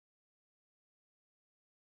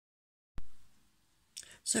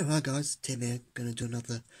So hi guys, Tim here, going to do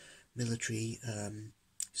another military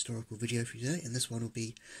historical video for you today, and this one will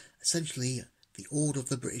be essentially the order of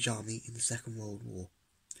the British Army in the Second World War.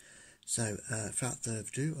 So without further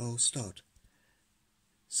ado, I'll start.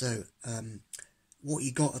 So what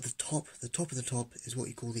you got at the top of the top is what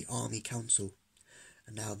you call the Army Council.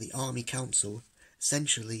 And now the Army Council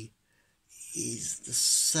essentially is the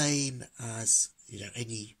same as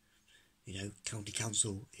any county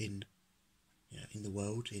council in in the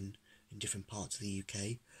world, in different parts of the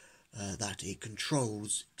UK, that it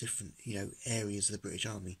controls different areas of the British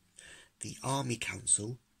Army. The Army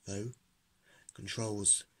Council, though,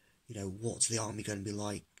 controls what's the army going to be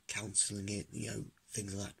like, counselling it,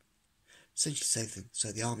 things like that. Essentially the same thing.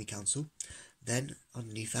 So the Army Council. Then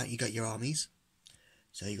underneath that you got your armies.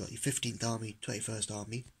 So you got your 15th Army, 21st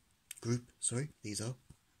Army Group. Sorry, these are.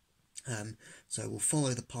 So we'll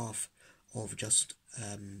follow the path of just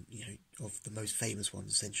of the most famous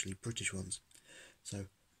ones, essentially British ones. So,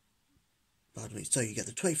 pardon me. So you get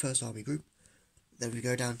the 21st Army Group. Then we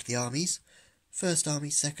go down to the armies: 1st Army,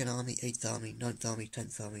 2nd Army, 8th Army, 9th Army,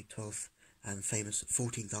 10th Army, 12th, and the famous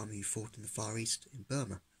 14th Army who fought in the Far East in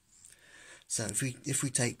Burma. So if we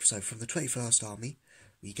take from the 21st Army,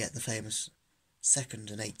 we get the famous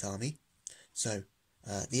 2nd and 8th Army. So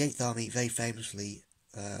the 8th Army very famously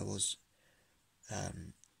was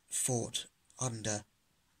fought under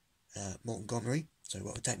Montgomery. So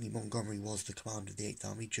technically Montgomery was the commander of the 8th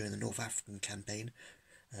Army during the North African campaign,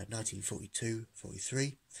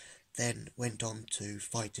 1942-43. Then went on to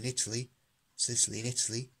fight in Sicily and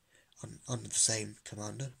Italy, under the same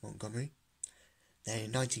commander, Montgomery. Then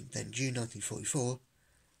in June 1944,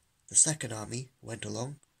 the 2nd Army went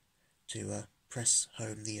along to press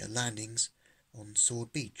home the landings on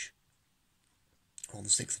Sword Beach on the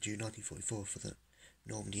 6th of June 1944 for the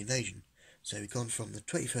Normandy invasion. So we've gone from the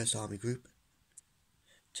 21st Army Group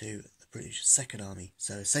to the British 2nd Army.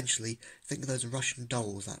 So essentially, think of those Russian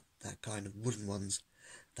dolls, that kind of wooden ones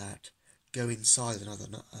that go inside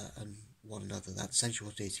one another. That's essentially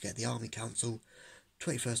what it is. You get the Army Council,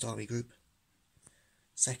 21st Army Group,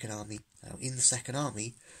 2nd Army. Now in the 2nd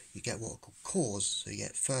Army, you get what are called corps. So you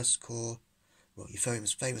get 1st Corps, well, your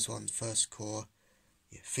famous ones, 1st Corps,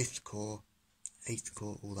 your 5th Corps, 8th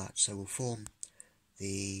Corps, all that. So we'll form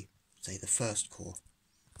the 1st Corps,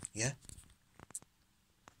 yeah?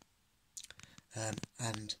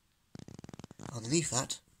 And underneath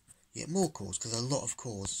that, you get more corps, because there are a lot of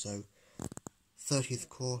corps. So 30th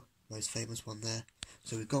Corps, most famous one there.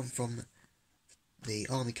 So we've gone from the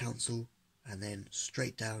Army Council and then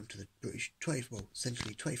straight down to the British,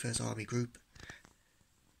 essentially 21st Army Group,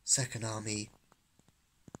 2nd Army,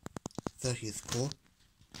 30th Corps.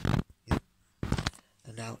 Yeah.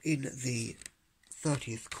 And now in the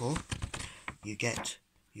 30th Corps, you get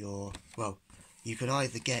your, you can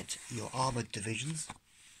either get your armoured divisions,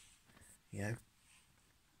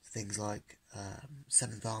 things like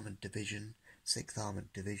 7th Armoured Division, 6th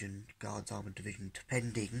Armoured Division, Guards Armoured Division,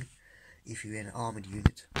 depending if you're in an armoured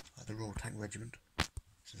unit, like the Royal Tank Regiment,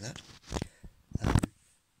 so that.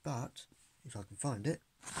 But, if I can find it,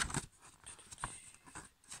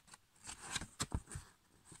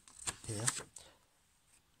 here,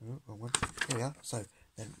 wrong one, here we are. So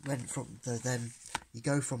then you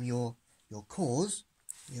go from your corps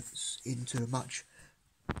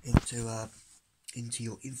into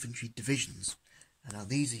your infantry divisions. And now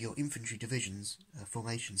these are your infantry divisions,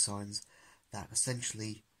 formation signs that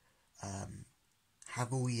essentially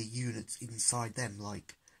have all your units inside them.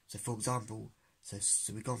 Like, so for example, so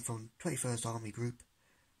we've gone from 21st Army Group,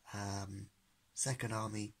 2nd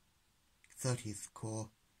Army, 30th Corps,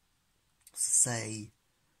 say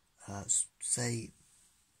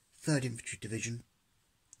 3rd Infantry Division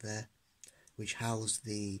there, which housed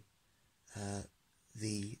the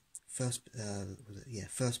 1st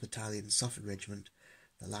Battalion Suffolk Regiment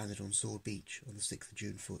that landed on Sword Beach on the 6th of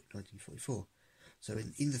June 1944. So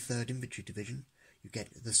in the 3rd Infantry Division, you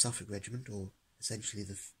get the Suffolk Regiment, or essentially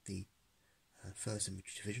the 1st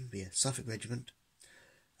Infantry Division, but yeah, Suffolk Regiment.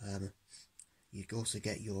 You also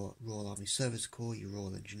get your Royal Army Service Corps, your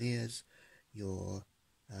Royal Engineers, your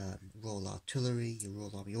Royal Artillery, your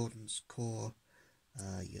Royal Army Ordnance Corps,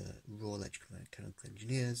 your Royal Electrical Mechanical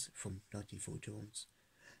Engineers from 1942 onwards,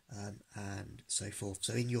 and so forth.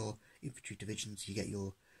 So in your infantry divisions, you get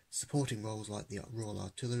your supporting roles like the Royal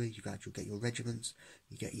Artillery. You get your regiments.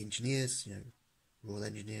 You get your engineers, Royal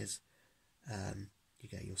Engineers. You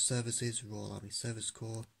get your services, Royal Army Service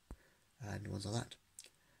Corps, and ones like that.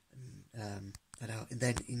 And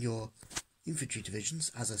then in your infantry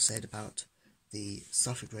divisions, as I said about the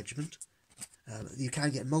Suffolk Regiment, you can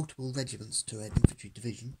get multiple regiments to an infantry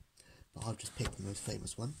division, but I've just picked the most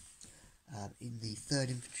famous one. In the 3rd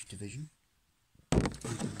Infantry Division,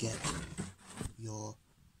 you can get your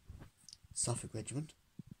Suffolk Regiment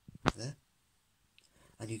there,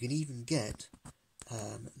 and you can even get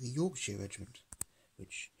the Yorkshire Regiment,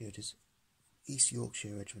 which, here it is, East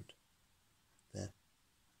Yorkshire Regiment there.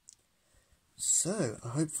 So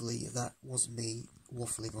hopefully that wasn't me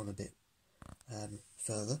waffling on a bit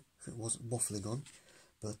further. It wasn't waffling on,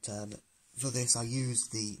 but for this I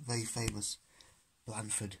used the very famous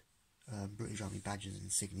Blandford British Army Badges and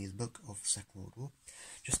Insignias book of the Second World War,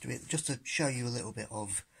 just to show you a little bit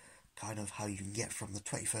of kind of how you can get from the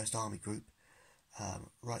 21st Army Group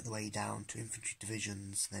right the way down to infantry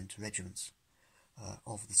divisions, then to regiments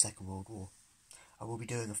of the Second World War. I will be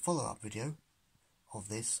doing a follow-up video of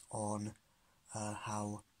this on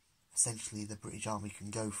how essentially the British Army can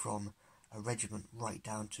go from a regiment right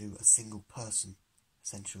down to a single person,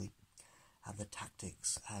 essentially, and the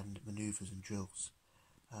tactics and manoeuvres and drills,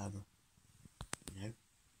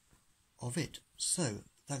 of it. So,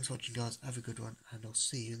 thanks for watching, guys. Have a good one, and I'll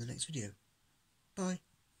see you in the next video. Bye.